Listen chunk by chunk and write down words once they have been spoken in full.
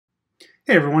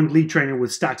Hey everyone, lead trainer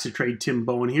with Stocks to Trade, Tim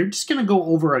Bowen here. Just going to go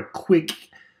over a quick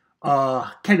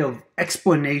kind of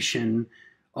explanation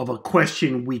of a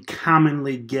question we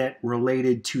commonly get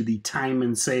related to the time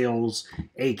and sales,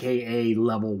 aka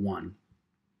level 1.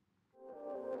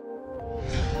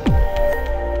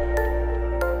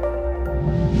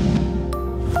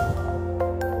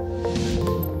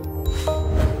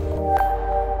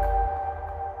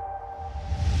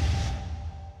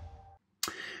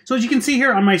 So as you can see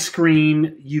here on my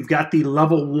screen, you've got the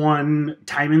level 1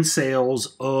 time and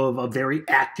sales of a very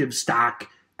active stock,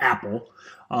 Apple.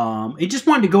 I just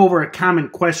wanted to go over a common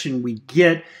question we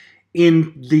get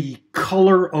in the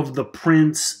color of the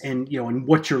prints and and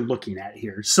what you're looking at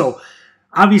here. So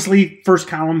obviously, first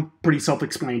column, pretty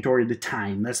self-explanatory, the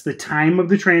time. That's the time of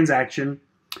the transaction.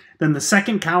 Then the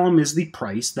second column is the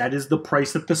price. That is the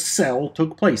price that the sell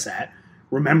took place at.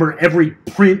 Remember, every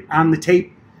print on the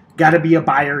tape, got to be a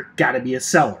buyer, got to be a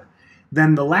seller.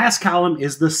 Then the last column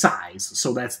is the size.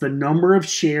 So that's the number of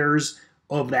shares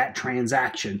of that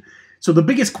transaction. So the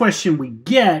biggest question we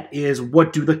get is,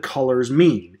 what do the colors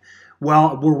mean?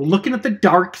 Well, we're looking at the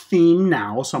dark theme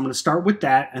now, so I'm going to start with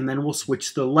that, and then we'll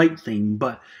switch to the light theme.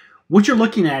 But what you're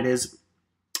looking at is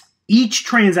each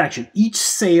transaction, each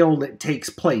sale that takes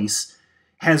place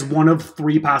has one of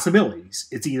three possibilities.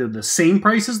 It's either the same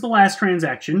price as the last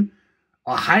transaction,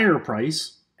 a higher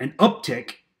price, an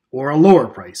uptick, or a lower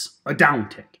price, a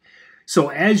downtick. So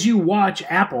as you watch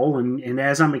Apple, and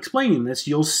as I'm explaining this,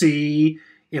 you'll see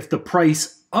if the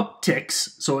price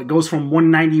upticks, so it goes from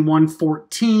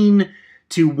 191.14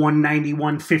 to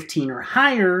 191.15 or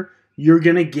higher, you're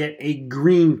going to get a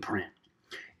green print.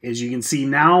 As you can see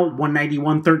now,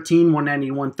 191.13,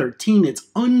 191.13, it's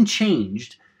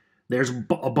unchanged. There's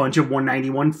a bunch of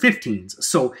 191.15s.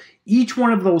 So each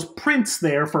one of those prints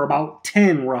there, for about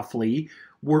 10 roughly,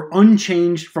 were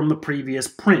unchanged from the previous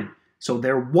print. So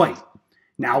they're white.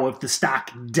 Now, if the stock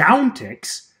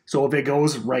downticks, so if it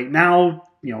goes right now,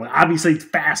 obviously it's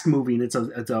fast moving, it's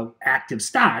a active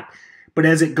stock, but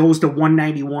as it goes to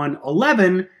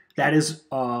 191.11, that is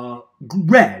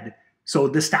red. So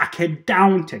the stock had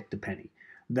downticked a penny.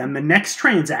 Then the next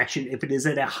transaction, if it is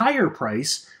at a higher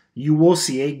price, you will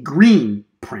see a green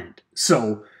print.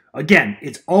 So again,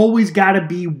 it's always got to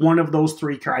be one of those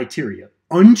three criteria: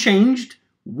 unchanged,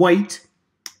 white,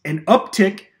 an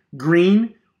uptick,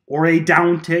 green, or a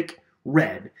downtick,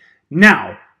 red.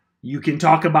 Now, you can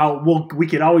talk about, well, we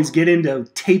could always get into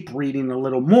tape reading a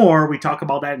little more. We talk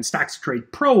about that in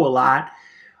StocksToTrade Pro a lot.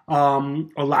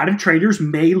 A lot of traders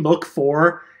may look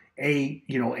for a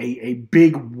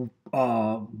big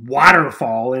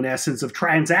waterfall, in essence, of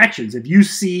transactions. If you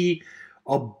see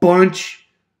a bunch,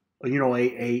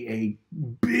 a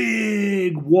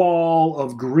big wall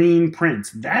of green prints,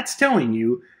 that's telling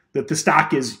you that the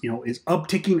stock is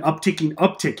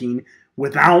upticking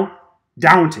without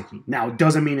downticking. Now, it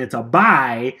doesn't mean it's a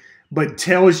buy, but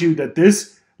tells you that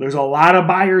there's a lot of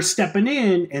buyers stepping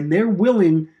in, and they're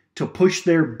willing to push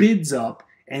their bids up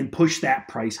and push that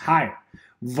price higher.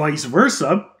 Vice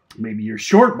versa, maybe you're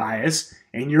short bias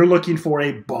and you're looking for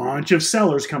a bunch of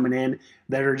sellers coming in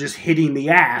that are just hitting the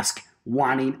ask,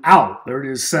 wanting out. They're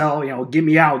just sell, give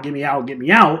me out, give me out, give me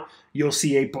out. You'll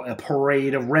see a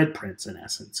parade of red prints, in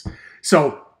essence.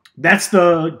 So that's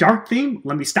the dark theme.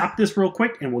 Let me stop this real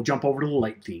quick and we'll jump over to the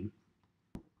light theme.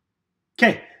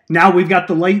 Okay, now we've got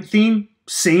the light theme.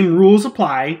 Same rules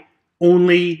apply,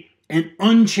 only an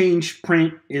unchanged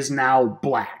print is now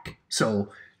black. So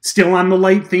still on the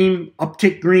light theme,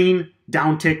 uptick green,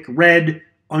 downtick red,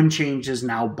 unchanged is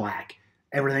now black.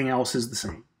 Everything else is the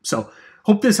same. So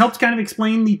hope this helps kind of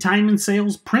explain the time and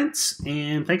sales prints,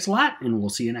 and thanks a lot, and we'll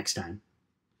see you next time.